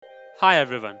Hi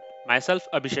everyone, myself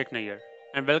Abhishek Nayyar,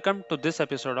 and welcome to this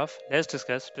episode of Let's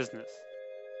Discuss Business.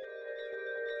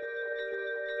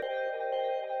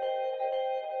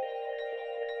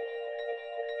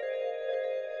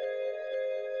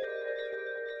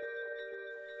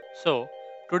 So,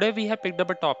 today we have picked up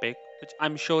a topic which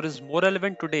I'm sure is more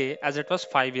relevant today as it was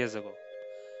 5 years ago.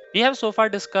 We have so far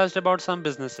discussed about some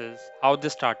businesses, how they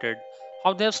started,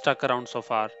 how they have stuck around so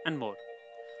far, and more.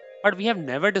 But we have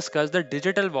never discussed the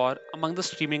digital war among the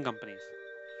streaming companies.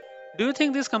 Do you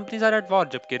think these companies are at war,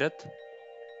 Japkirat?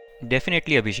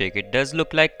 Definitely, Abhishek. It does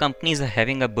look like companies are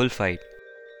having a bullfight.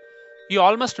 You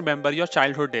all must remember your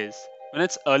childhood days when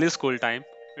it's early school time,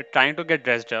 we're trying to get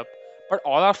dressed up, but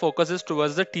all our focus is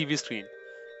towards the TV screen.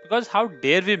 Because how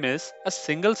dare we miss a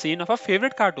single scene of our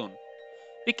favorite cartoon?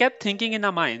 We kept thinking in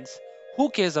our minds, who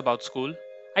cares about school?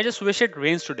 I just wish it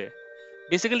rains today.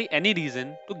 Basically, any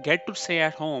reason to get to stay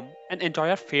at home and enjoy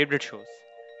our favorite shows.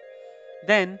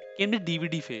 Then came the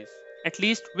DVD phase. At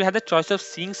least we had the choice of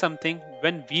seeing something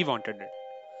when we wanted it.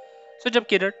 So,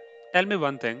 Jabkirat, tell me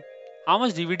one thing. How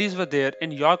much DVDs were there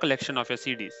in your collection of your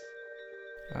CDs?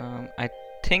 I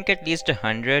think at least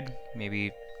 100,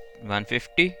 maybe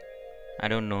 150. I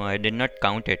don't know. I did not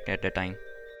count it at the time.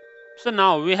 So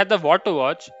now we had the what to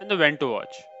watch and the when to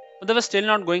watch, but they were still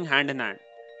not going hand in hand.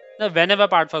 The whenever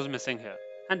part was missing here,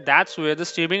 and that's where the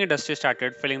streaming industry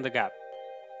started filling the gap.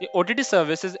 The OTT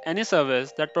service is any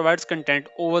service that provides content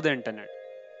over the internet.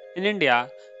 In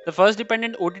India, the first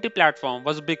dependent OTT platform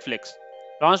was Bigflix,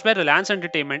 launched by Reliance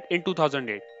Entertainment in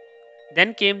 2008.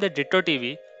 Then came the Ditto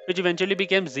TV, which eventually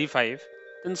became Z5,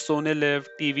 then Sony Live,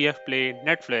 TVF Play,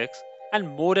 Netflix, and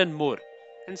more,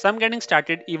 and some getting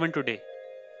started even today.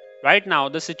 Right now,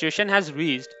 the situation has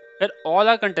reached where all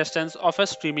our contestants of a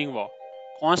streaming war,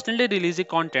 constantly releasing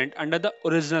content under the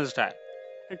original style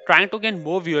and trying to gain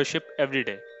more viewership every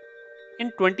day.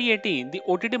 In 2018, the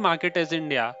OTT market in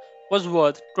India was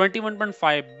worth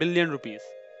 21.5 billion rupees,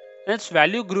 and its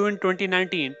value grew in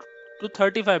 2019 to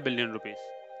 35 billion rupees.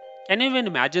 Can you even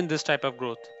imagine this type of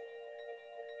growth?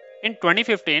 In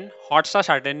 2015, Hotstar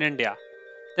started in India.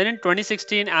 Then in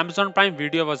 2016, Amazon Prime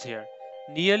Video was here.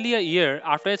 Nearly a year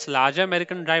after its larger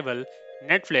American rival,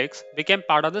 Netflix became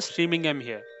part of the streaming game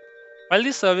here. While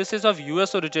these services of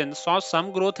US origin saw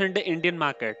some growth in the Indian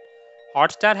market,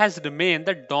 Hotstar has remained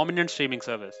the dominant streaming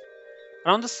service.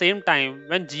 Around the same time,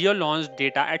 when Jio launched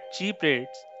data at cheap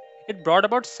rates, it brought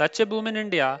about such a boom in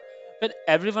India where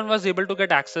everyone was able to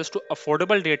get access to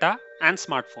affordable data and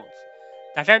smartphones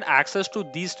that had access to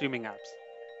these streaming apps.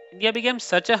 India became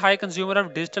such a high consumer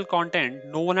of digital content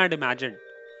no one had imagined.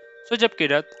 So,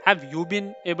 Japkirat, have you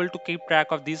been able to keep track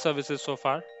of these services so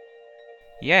far?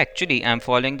 Yeah, actually, I'm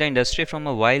following the industry from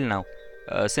a while now.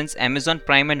 Since Amazon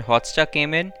Prime and Hotstar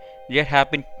came in, there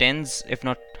have been tens, if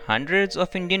not hundreds,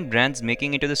 of Indian brands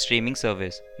making into the streaming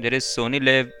service. There is Sony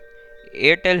Live,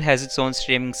 Airtel has its own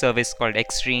streaming service called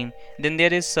Xstream. Then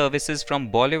there is services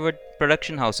from Bollywood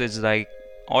production houses like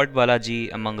Alt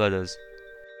Balaji, among others.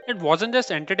 It wasn't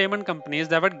just entertainment companies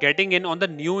that were getting in on the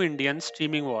new Indian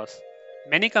streaming wars.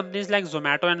 Many companies like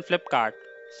Zomato and Flipkart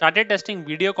started testing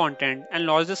video content and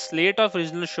launched a slate of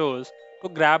original shows to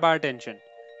grab our attention,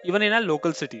 even in our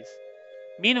local cities.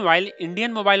 Meanwhile,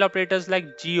 Indian mobile operators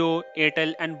like Jio,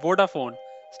 Airtel, and Vodafone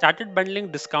started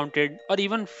bundling discounted or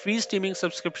even free streaming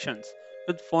subscriptions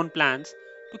with phone plans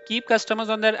to keep customers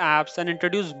on their apps and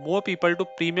introduce more people to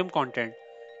premium content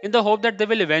in the hope that they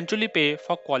will eventually pay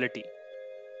for quality.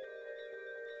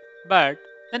 But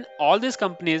then all these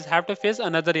companies have to face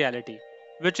another reality,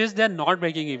 which is they're not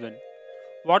breaking even.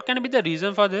 What can be the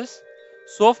reason for this?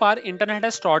 So far, internet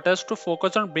has taught us to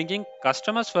focus on bringing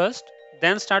customers first,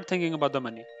 then start thinking about the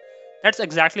money. That's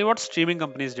exactly what streaming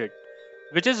companies did,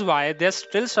 which is why they're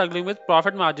still struggling with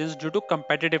profit margins due to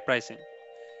competitive pricing.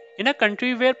 In a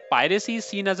country where piracy is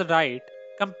seen as a right,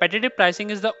 competitive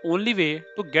pricing is the only way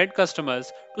to get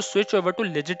customers to switch over to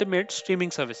legitimate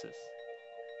streaming services.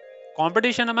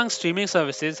 Competition among streaming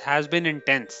services has been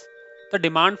intense. The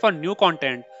demand for new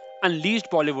content unleashed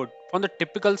Bollywood from the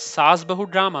typical Saas Bahu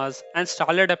dramas and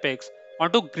starlet epics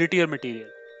onto grittier material.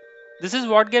 This is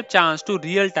what gave chance to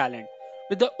real talent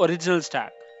with the original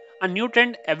stack. A new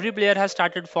trend every player has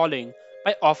started following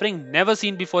by offering never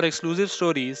seen before exclusive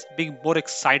stories being more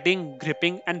exciting,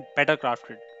 gripping, and better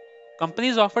crafted.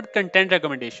 Companies offered content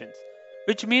recommendations,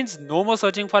 which means no more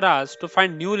searching for hours to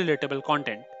find new relatable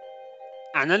content.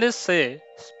 Analysts say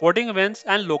sporting events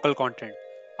and local content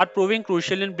are proving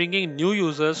crucial in bringing new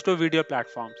users to video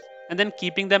platforms and then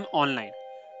keeping them online,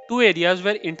 two areas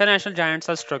where international giants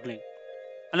are struggling.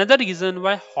 Another reason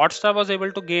why Hotstar was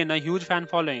able to gain a huge fan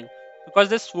following because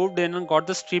they swooped in and got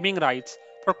the streaming rights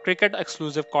for cricket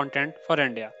exclusive content for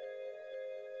India.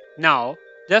 Now,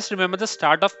 just remember the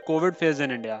start of COVID phase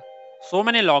in India. So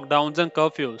many lockdowns and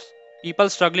curfews, people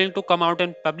struggling to come out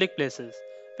in public places,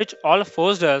 which all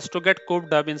forced us to get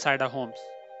cooped up inside our homes.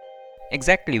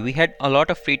 Exactly, we had a lot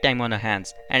of free time on our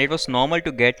hands, and it was normal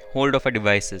to get hold of our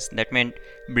devices. That meant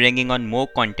bringing on more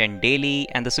content daily,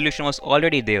 and the solution was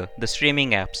already there, the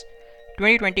streaming apps.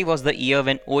 2020 was the year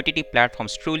when OTT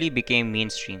platforms truly became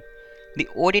mainstream. The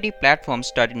OTT platforms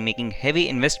started making heavy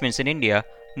investments in India,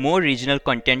 more regional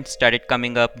content started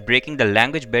coming up, breaking the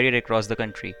language barrier across the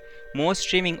country. More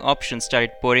streaming options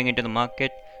started pouring into the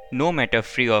market, no matter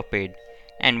free or paid.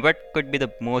 And what could be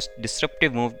the most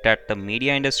disruptive move that the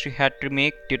media industry had to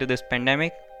make due to this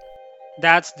pandemic?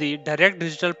 That's the direct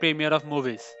digital premiere of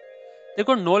movies. They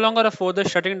could no longer afford the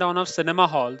shutting down of cinema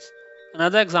halls,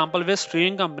 another example where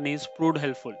streaming companies proved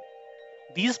helpful.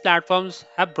 These platforms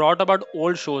have brought about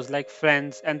old shows like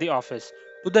Friends and The Office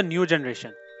to the new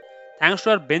generation. Thanks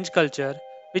to our binge culture,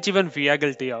 which even we are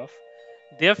guilty of,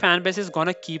 their fan base is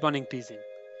gonna keep on increasing.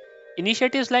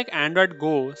 Initiatives like Android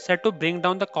Go set to bring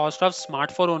down the cost of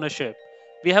smartphone ownership.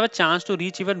 We have a chance to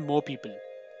reach even more people.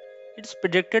 It's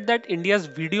predicted that India's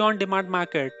video on demand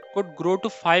market could grow to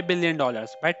 $5 billion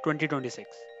by 2026.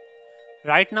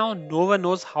 Right now, no one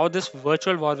knows how this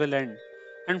virtual war will end.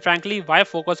 And frankly, why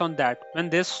focus on that when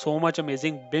there's so much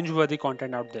amazing binge worthy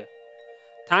content out there?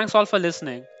 Thanks all for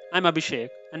listening. I'm Abhishek,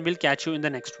 and we'll catch you in the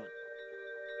next one.